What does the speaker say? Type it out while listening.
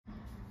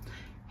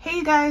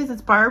Hey guys,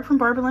 it's Barb from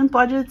Barb and I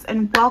Budgets,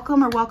 and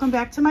welcome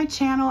back to my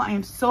channel. I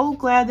am so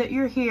glad that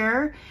you're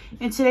here.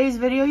 In today's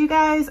video, you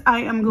guys,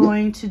 I am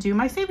going to do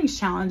my savings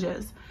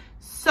challenges.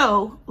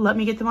 So let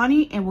me get the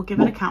money and we'll give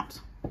it a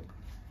count.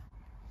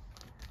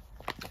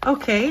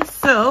 Okay,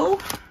 so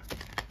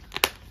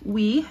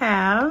we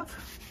have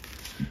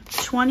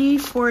 20,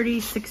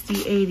 40,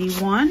 60,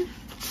 81,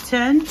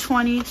 10,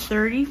 20,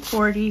 30,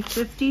 40,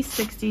 50,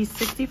 60,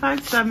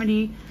 65,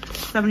 70,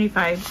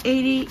 75,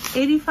 80,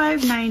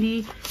 85,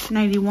 90,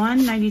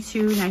 91,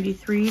 92,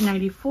 93,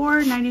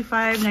 94,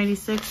 95,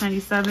 96,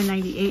 97,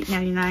 98,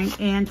 99,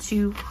 and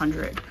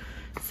 200.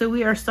 So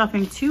we are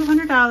stuffing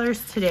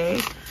 $200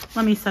 today.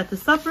 Let me set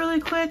this up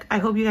really quick. I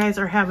hope you guys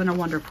are having a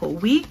wonderful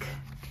week.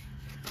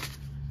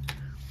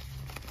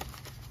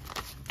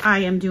 I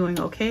am doing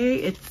okay.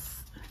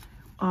 It's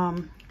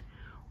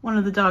one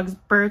of the dog's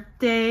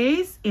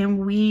birthdays,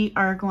 and we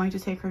are going to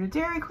take her to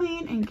Dairy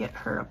Queen and get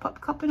her a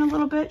pup cup in a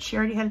little bit. She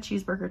already had a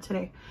cheeseburger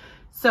today.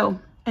 So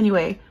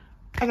anyway,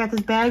 I got this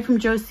bag from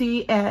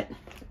Josie at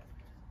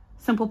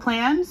Simple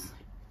Plans.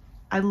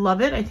 I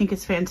love it. I think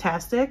it's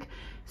fantastic.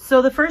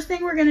 So the first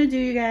thing we're going to do,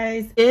 you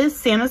guys, is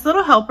Santa's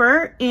Little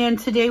Helper. And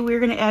today we're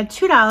going to add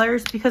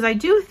 $2 because I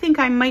do think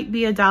I might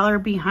be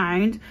 $1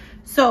 behind.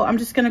 So I'm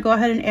just going to go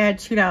ahead and add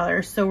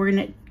 $2. So we're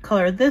going to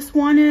color this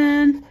one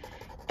in.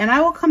 And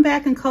I will come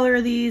back and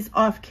color these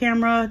off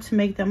camera to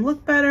make them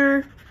look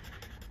better.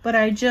 But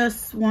I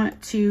just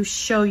want to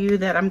show you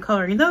that I'm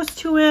coloring those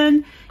two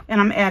in,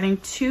 and I'm adding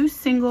 2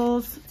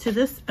 singles to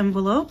this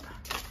envelope.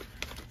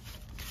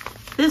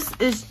 This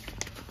is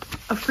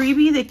a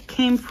freebie that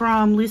came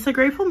from Lisa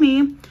Grateful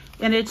Me,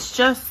 and it's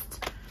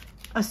just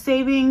a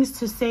savings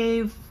to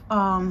save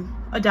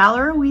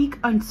 $1 a week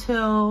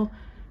until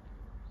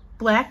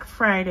Black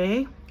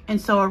Friday. And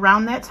so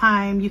around that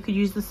time, you could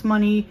use this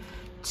money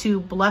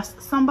to bless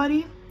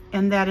somebody,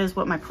 and that is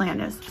what my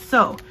plan is.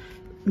 So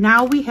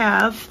now we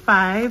have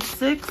 5,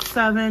 6,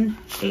 7,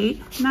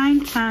 8,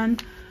 9, 10,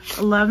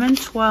 11,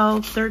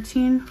 12,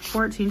 13,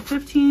 14,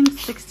 15,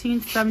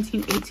 16,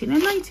 17, 18,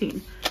 and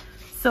 19.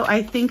 So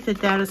I think that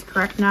that is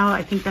correct now.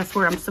 I think that's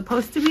where I'm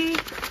supposed to be.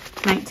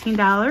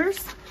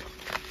 $19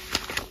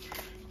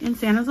 in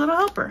Santa's Little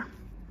Helper.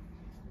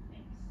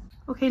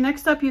 Okay,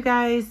 next up, you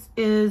guys,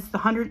 is the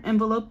 100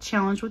 envelope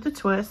challenge with a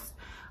twist.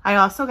 I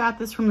also got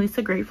this from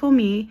Lisa Grateful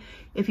Me.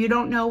 If you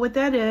don't know what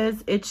that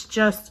is, it's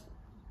just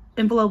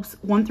envelopes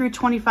 1 through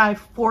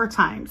 25 4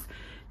 times.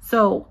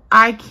 So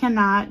I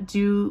cannot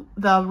do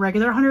the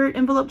regular 100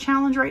 envelope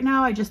challenge right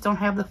now. I just don't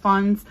have the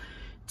funds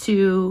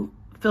to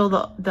fill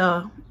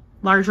the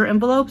larger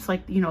envelopes,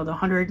 like, you know, the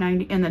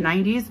 190 and the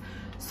 90s.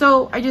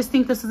 So I just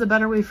think this is a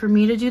better way for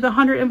me to do the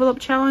 100 envelope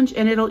challenge,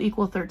 and it'll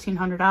equal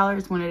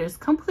 $1,300 when it is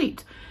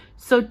complete.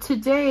 So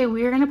today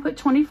we are going to put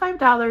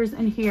 $25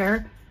 in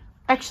here.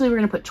 Actually, we're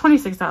going to put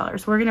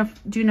 $26. We're going to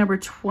do number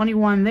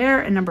 21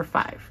 there and number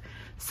 5.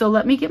 So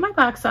let me get my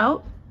box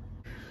out.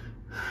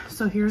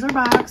 So here's our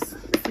box.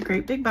 It's a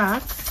great big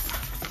box.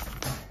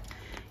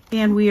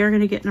 And we are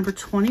going to get number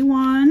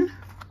 21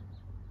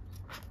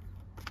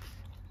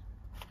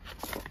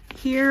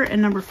 here and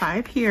number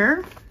 5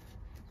 here.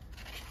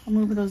 I'll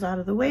move those out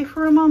of the way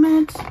for a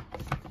moment.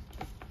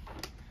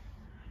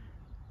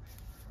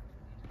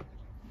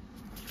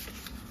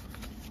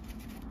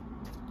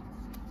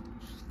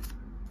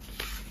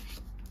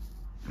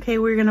 Okay,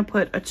 we're gonna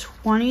put a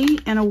 20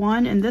 and a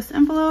 1 in this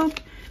envelope,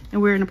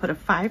 and we're gonna put a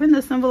 5 in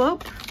this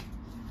envelope.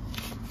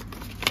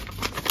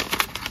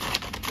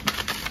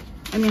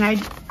 I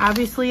mean,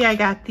 obviously I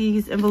got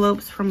these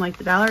envelopes from like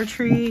the Dollar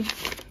Tree,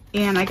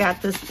 and I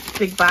got this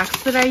big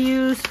box that I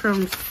use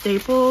from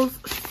Staples.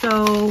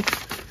 So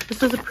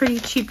this was a pretty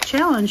cheap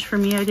challenge for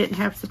me. I didn't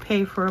have to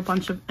pay for a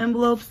bunch of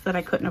envelopes that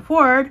I couldn't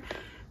afford.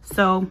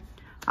 So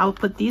I'll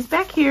put these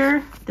back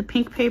here. The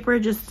pink paper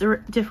just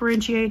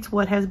differentiates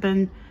what has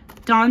been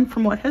done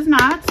from what has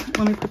not.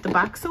 Let me put the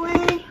box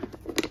away.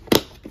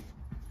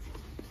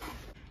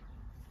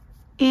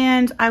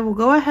 And I will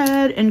go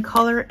ahead and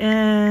color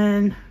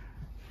in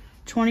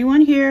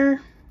 21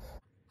 here.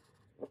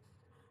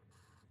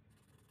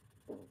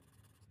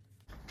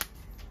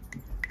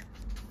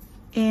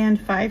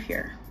 And 5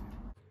 here.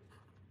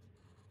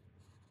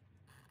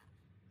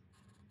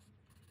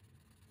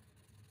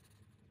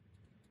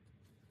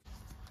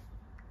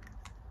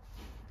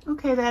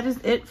 Okay, that is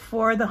it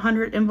for the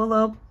 100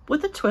 envelope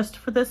with a twist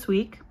for this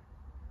week.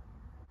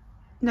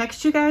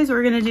 Next, you guys,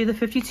 we're gonna do the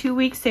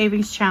 52-week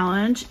savings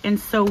challenge. And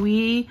so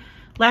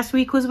last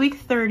week was week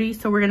 30,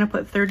 so we're gonna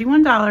put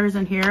 $31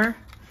 in here,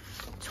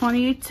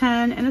 20,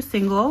 10, and a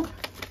single.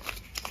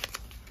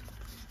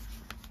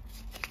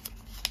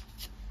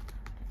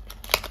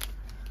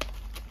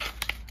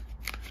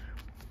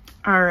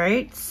 All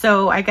right,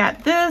 so I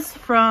got this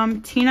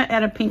from Tina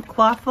at A Pink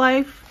Cloth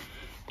Life,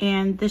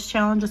 and this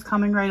challenge is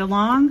coming right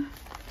along.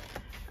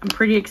 I'm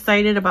pretty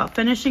excited about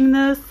finishing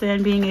this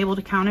and being able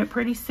to count it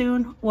pretty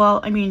soon. Well,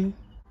 I mean,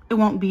 it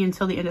won't be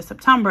until the end of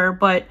September,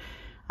 but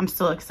I'm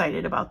still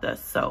excited about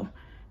this. So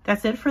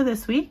that's it for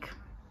this week.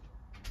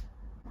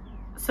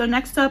 So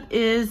next up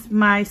is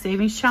my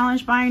savings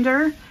challenge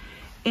binder.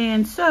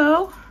 And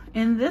so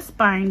in this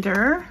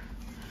binder,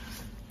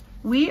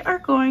 we are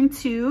going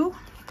to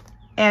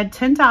add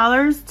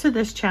 $10 to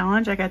this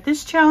challenge. I got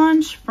this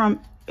challenge from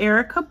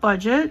Eureka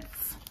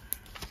Budgets.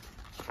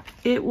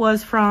 It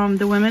was from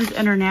the Women's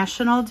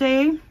International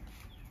Day.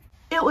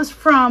 It was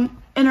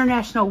from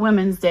International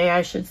Women's Day,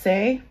 I should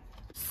say.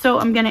 So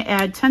I'm gonna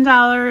add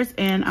 $10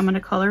 and I'm gonna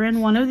color in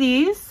one of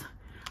these.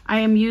 I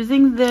am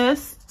using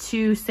this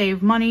to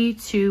save money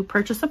to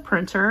purchase a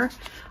printer.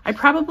 I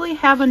probably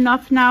have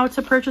enough now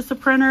to purchase a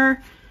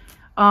printer.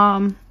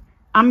 I'm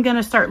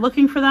gonna start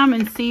looking for them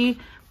and see,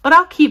 but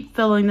I'll keep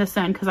filling this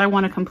in because I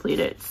want to complete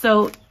it.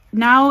 So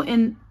now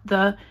in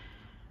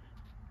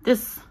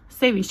this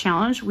savings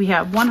challenge, we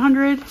have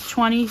 100,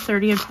 20,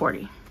 30, and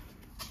 40.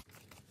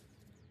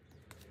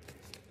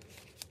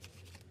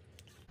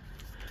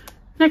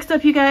 Next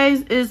up, you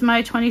guys, is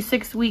my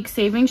 26-week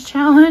savings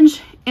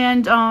challenge.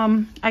 And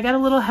I got a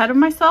little ahead of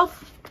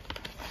myself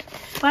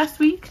last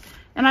week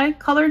and I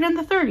colored in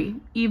the 30,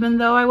 even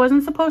though I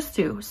wasn't supposed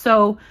to.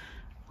 So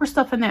we're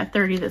stuffing that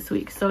 30 this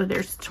week. So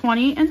there's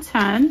 20 and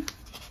 10.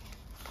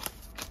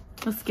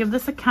 Let's give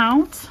this a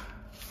count.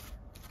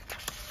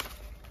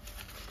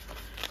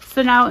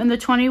 So now in the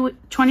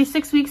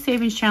 26-week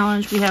savings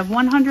challenge, we have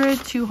 100,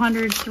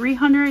 200,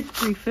 300,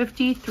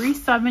 350,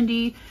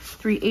 370,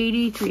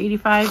 380,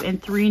 385,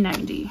 and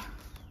 390.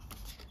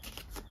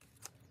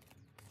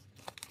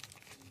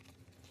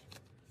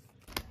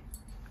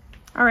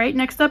 All right,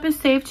 next up is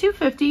save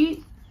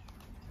 250.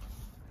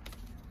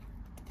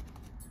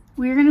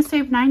 We're gonna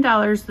save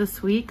 $9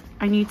 this week.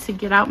 I need to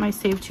get out my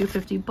Save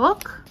 250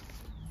 book.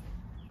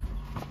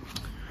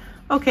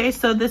 Okay,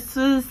 so this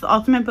is the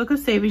Ultimate Book of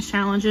Savings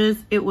Challenges.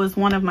 It was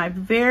one of my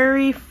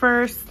very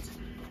first,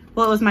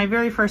 well, it was my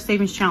very first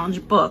savings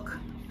challenge book.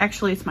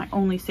 Actually, it's my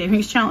only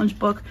savings challenge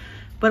book,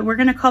 but we're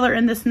gonna color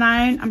in this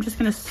 9. I'm just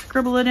gonna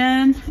scribble it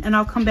in and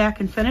I'll come back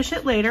and finish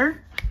it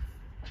later,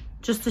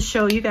 just to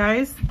show you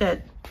guys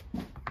that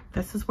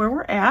this is where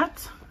we're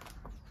at.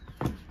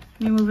 Let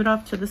me move it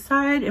off to the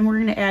side and we're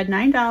gonna add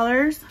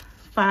 $9,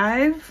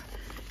 5,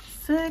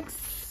 6,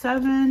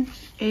 7,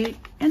 8,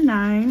 and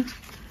 9.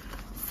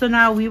 So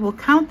now we will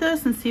count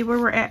this and see where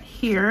we're at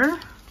here.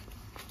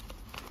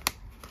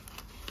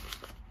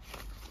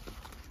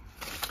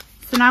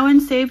 So now in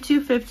Save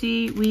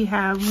 250, we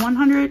have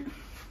 100.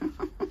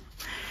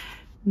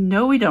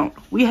 No, we don't.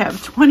 We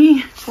have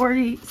 20,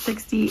 40,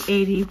 60,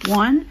 80,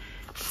 1,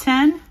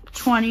 10,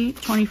 20,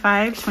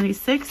 25,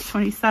 26,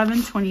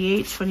 27,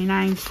 28,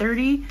 29,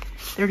 30,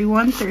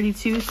 31,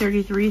 32,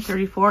 33,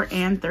 34,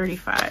 and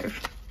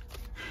 35.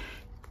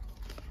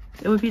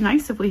 It would be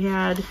nice if we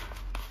had a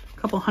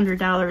couple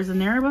 $100 in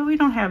there, but we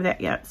don't have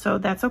that yet, so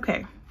that's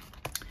okay.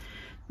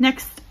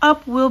 Next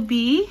up will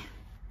be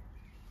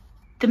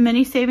the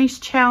mini savings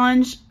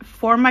challenge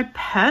for my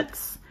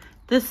pets.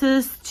 This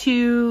is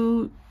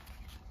to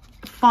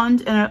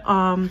fund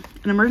an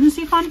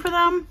emergency fund for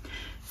them.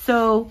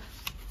 So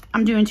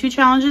I'm doing 2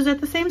 challenges at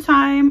the same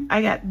time.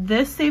 I got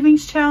this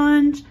savings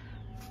challenge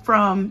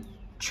from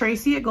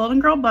Tracy at Golden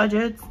Girl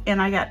Budgets,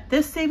 and I got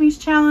this savings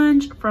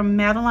challenge from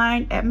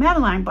Madeline at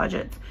Madeline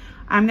Budgets.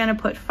 I'm gonna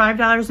put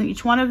 $5 in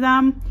each one of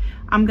them.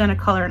 I'm gonna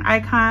color an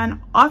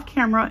icon off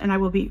camera and I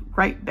will be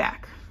right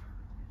back.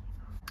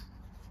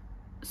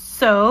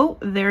 So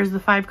there's the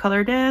 5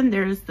 colored in,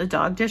 there's the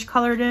dog dish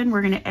colored in.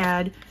 We're gonna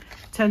add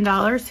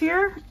 $10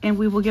 here and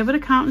we will give it a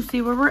count and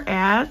see where we're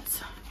at.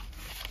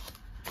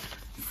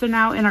 So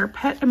now in our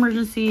pet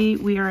emergency,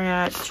 we are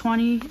at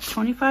 20,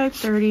 25,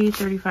 30,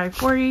 35,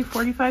 40,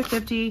 45,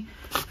 50,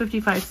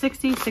 55,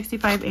 60,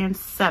 65, and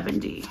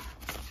 70.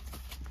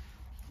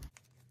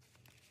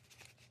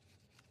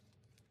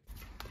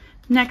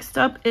 Next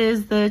up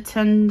is the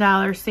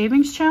 $10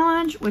 savings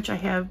challenge, which I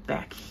have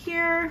back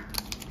here.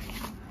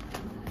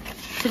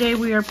 Today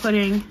we are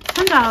putting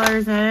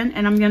 $10 in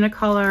and I'm gonna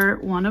color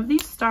one of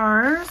these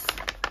stars.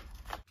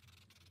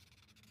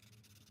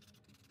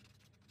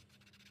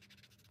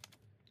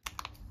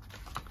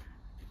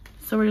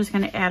 So we're just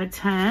gonna add a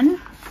 10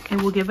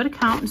 and we'll give it a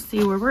count and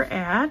see where we're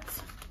at.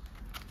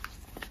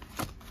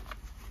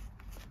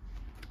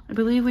 I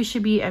believe we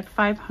should be at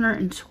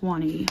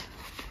 520.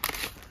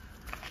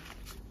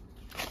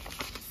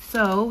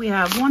 So we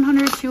have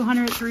 100,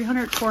 200,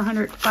 300,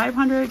 400,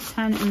 500,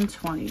 10, and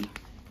 20.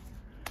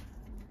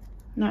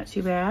 Not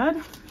too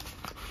bad.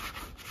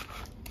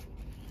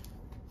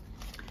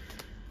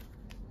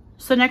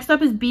 So next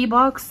up is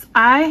B-Bucks.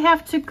 I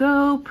have to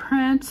go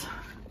print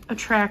a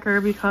tracker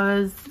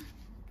because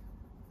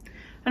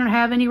I don't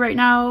have any right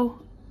now,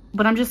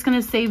 but I'm just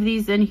gonna save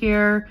these in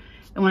here,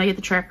 and when I get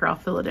the tracker, I'll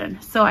fill it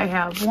in. So I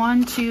have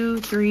 1,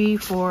 2, 3,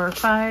 4,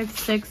 5,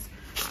 6,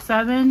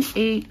 7,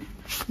 8,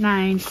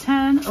 9,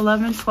 10,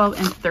 11, 12,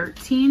 and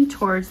 13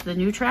 towards the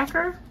new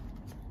tracker.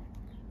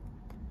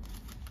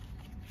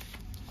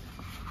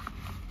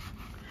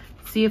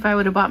 See, if I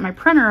would have bought my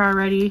printer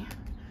already,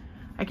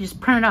 I could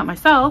just print it out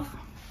myself.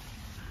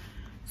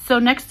 So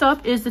next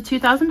up is the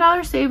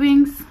 $2,000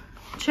 savings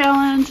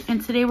challenge,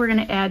 and today we're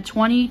gonna add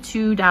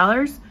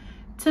 $22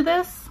 to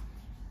this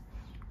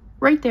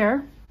right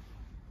there.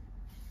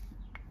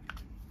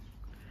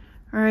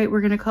 All right,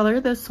 we're gonna color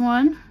this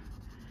one.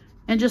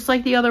 And just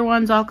like the other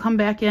ones, I'll come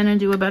back in and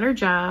do a better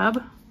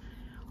job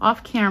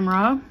off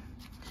camera.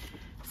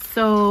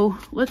 So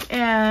let's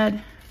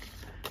add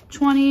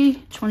 20,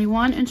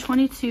 21, and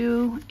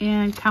 22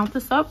 and count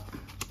this up.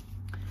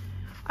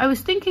 I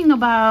was thinking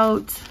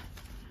about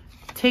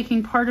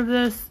taking part of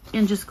this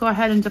and just go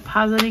ahead and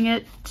depositing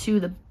it to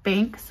the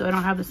bank so I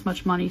don't have this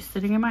much money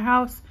sitting in my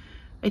house.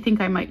 I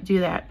think I might do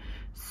that.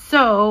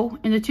 So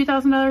in the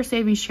 $2,000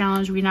 savings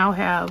challenge, we now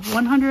have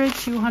 100,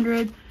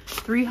 200,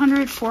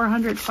 300,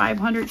 400,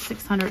 500,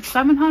 600,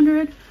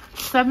 700,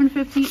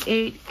 750,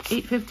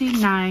 850,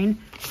 9,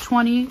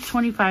 20,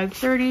 25,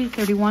 30,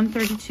 31,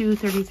 32,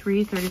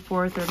 33,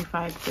 34,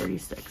 35,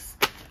 36.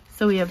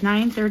 So we have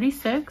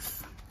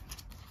 936.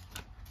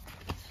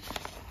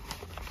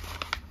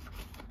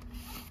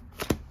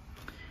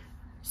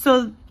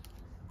 So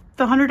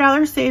the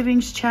 $100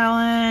 savings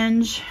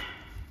challenge,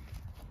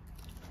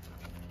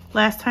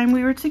 last time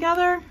we were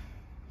together,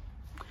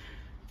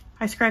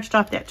 I scratched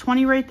off that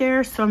 20 right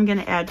there. So I'm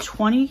gonna add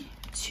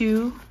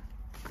 22.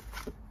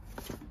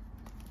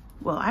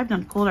 Well, I've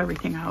done pulled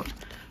everything out.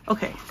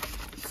 Okay,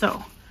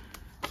 so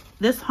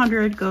this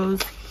 100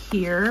 goes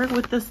here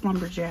with this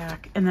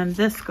lumberjack, and then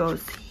this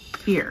goes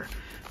here.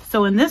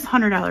 So in this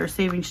 $100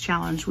 savings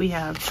challenge, we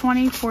have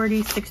 20,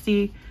 40,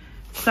 60,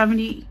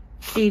 70,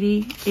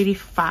 80,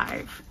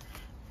 85.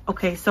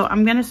 Okay, so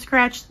I'm gonna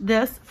scratch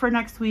this for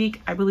next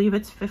week. I believe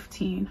it's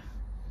 15.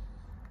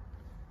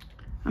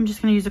 I'm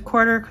just gonna use a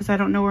quarter because I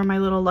don't know where my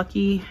little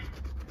lucky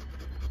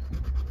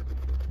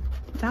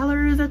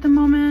dollar is at the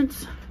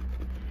moment.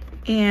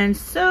 And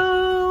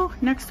so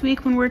next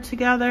week when we're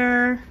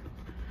together,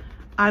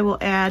 I will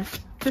add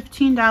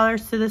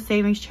 $15 to the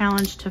savings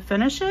challenge to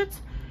finish it.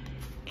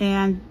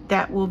 And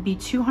that will be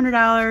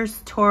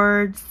 $200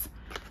 towards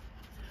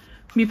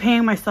me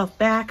paying myself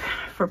back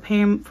for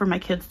paying for my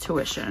kids'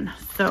 tuition.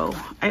 So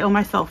I owe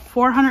myself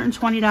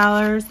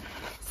 $420.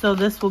 So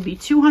this will be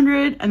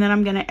 $200, and then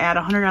I'm gonna add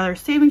a $100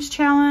 savings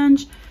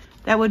challenge.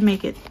 That would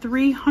make it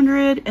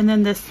 $300. And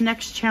then this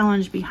next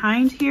challenge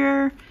behind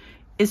here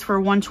is for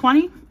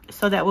 $120.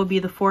 So that will be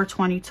the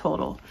 $420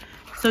 total.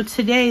 So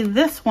today,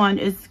 this one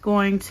is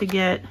going to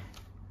get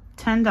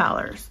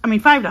 $10. I mean,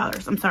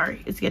 $5, I'm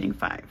sorry, it's getting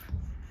 5.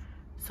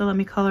 So let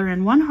me color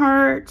in one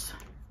heart.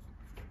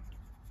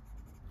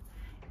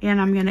 And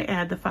I'm gonna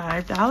add the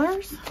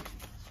 $5.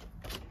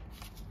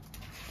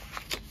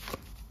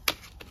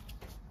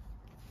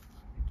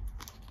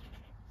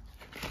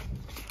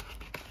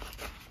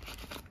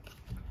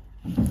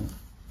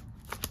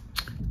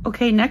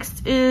 Okay,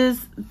 next is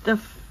the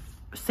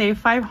Save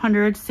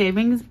 500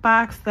 savings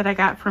box that I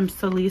got from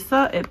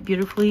Salisa at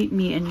Beautifully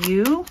Me and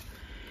You.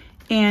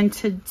 And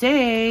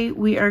today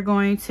we are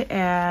going to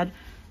add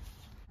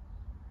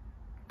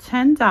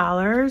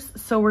 $10.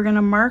 So we're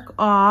gonna mark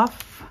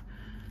off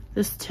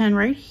this 10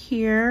 right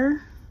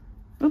here.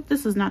 Oop,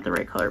 this is not the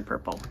right color,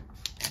 purple.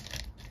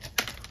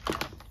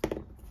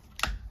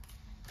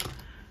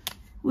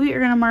 We are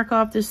gonna mark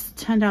off this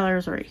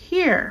 $10 right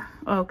here,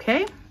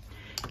 okay?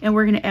 And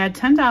we're gonna add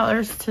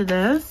 $10 to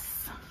this.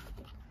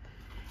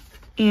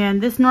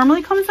 And this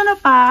normally comes in a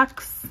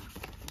box,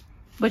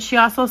 but she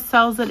also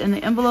sells it in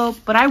the envelope,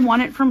 but I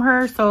want it from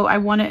her, so I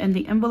want it in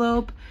the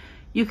envelope.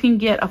 You can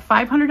get a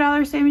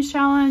 $500 savings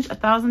challenge,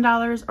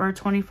 $1,000, or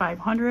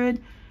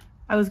 $2,500.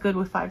 I was good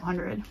with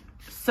 500.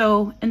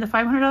 So in the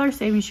 $500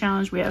 savings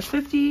challenge, we have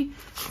 50,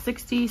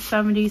 60,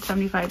 70,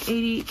 75,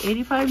 80,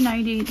 85,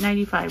 90,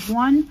 95,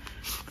 1,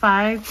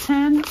 5,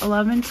 10,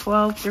 11,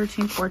 12,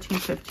 13, 14,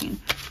 15.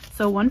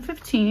 So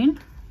 115,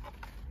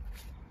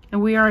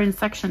 and we are in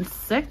section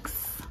 6.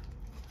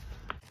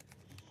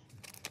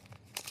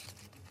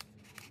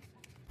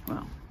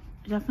 Well,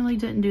 I definitely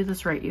didn't do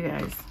this right, you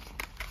guys.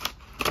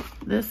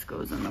 This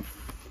goes in the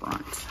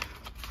front.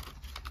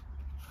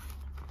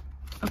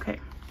 Okay.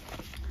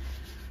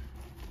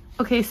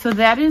 Okay, so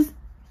that is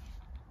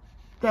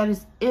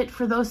it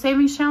for those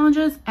savings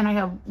challenges, and I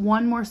have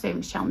one more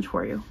savings challenge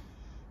for you.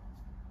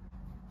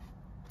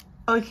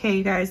 Okay,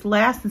 you guys,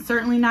 last and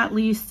certainly not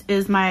least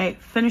is my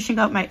finishing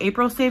up my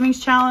April savings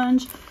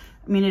challenge.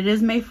 I mean, it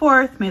is May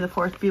 4th. May the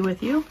 4th be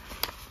with you.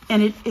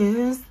 And it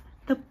is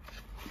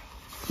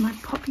my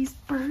puppy's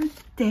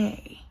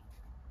birthday.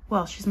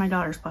 Well, she's my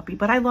daughter's puppy,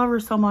 but I love her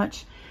so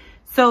much.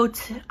 So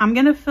I'm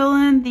gonna fill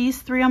in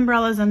these 3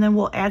 umbrellas, and then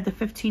we'll add the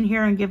 15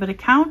 here and give it a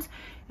count.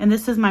 And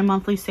this is my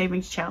monthly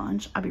savings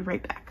challenge. I'll be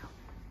right back.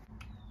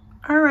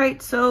 All right,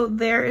 so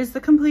there is the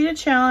completed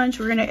challenge.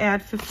 We're gonna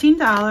add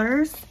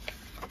 $15.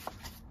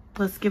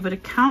 Let's give it a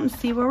count and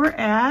see where we're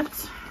at.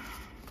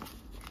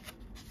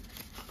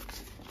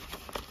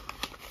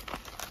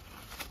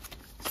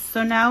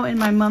 So now in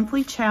my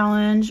monthly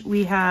challenge,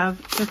 we have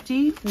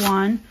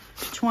 51,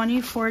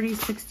 20, 40,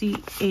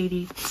 60,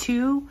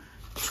 82,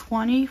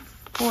 20,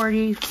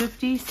 40,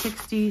 50,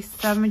 60,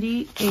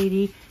 70,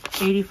 80,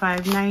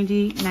 85,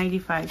 90,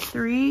 95,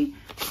 3,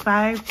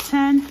 5,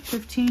 10,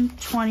 15,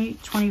 20,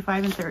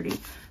 25, and 30.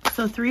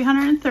 So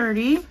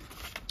 330.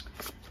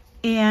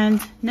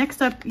 And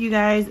next up, you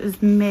guys,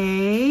 is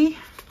May.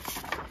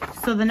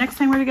 So the next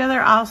time we're together,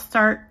 I'll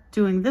start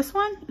doing this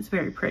one. It's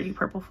very pretty,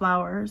 purple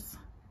flowers.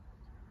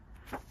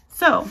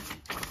 So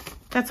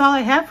that's all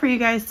I have for you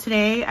guys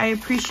today. I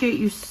appreciate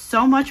you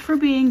so much for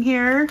being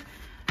here.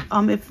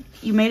 If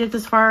you made it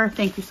this far,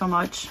 thank you so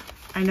much.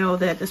 I know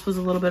that this was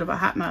a little bit of a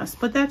hot mess,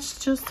 but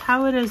that's just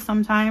how it is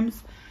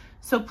sometimes.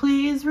 So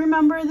please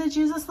remember that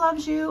Jesus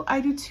loves you.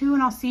 I do too,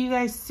 and I'll see you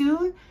guys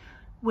soon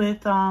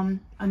with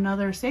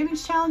another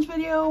savings challenge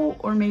video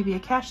or maybe a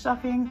cash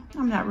stuffing.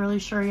 I'm not really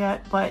sure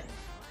yet, but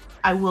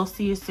I will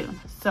see you soon.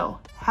 So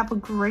have a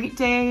great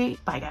day.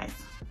 Bye, guys.